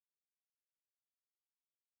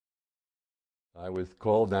I was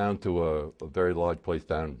called down to a very large place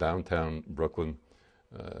downtown Brooklyn.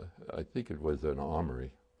 I think it was an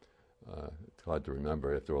armory. It's hard to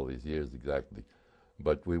remember after all these years exactly.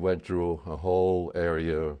 But we went through a whole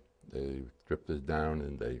area. They stripped us down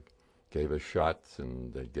and they gave us shots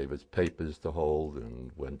and they gave us papers to hold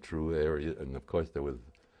and went through area. And of course there was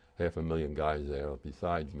 500,000 guys there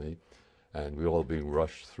besides me. And we all being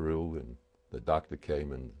rushed through, and the doctor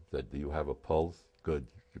came and said, "Do you have a pulse? Good,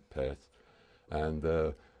 you pass." And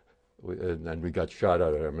and we got shot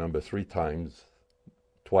at, I remember, 3 times,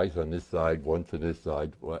 twice on this side, once on this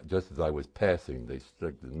side. Just as I was passing, they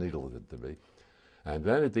stuck the needles into me. And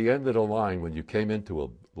then at the end of the line, when you came into a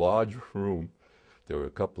large room, there were a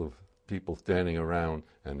couple of people standing around,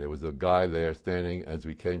 and there was a guy there standing as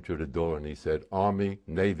we came through the door, and he said, "Army,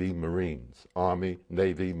 Navy, Marines, Army,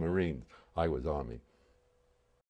 Navy, Marines." I was Army.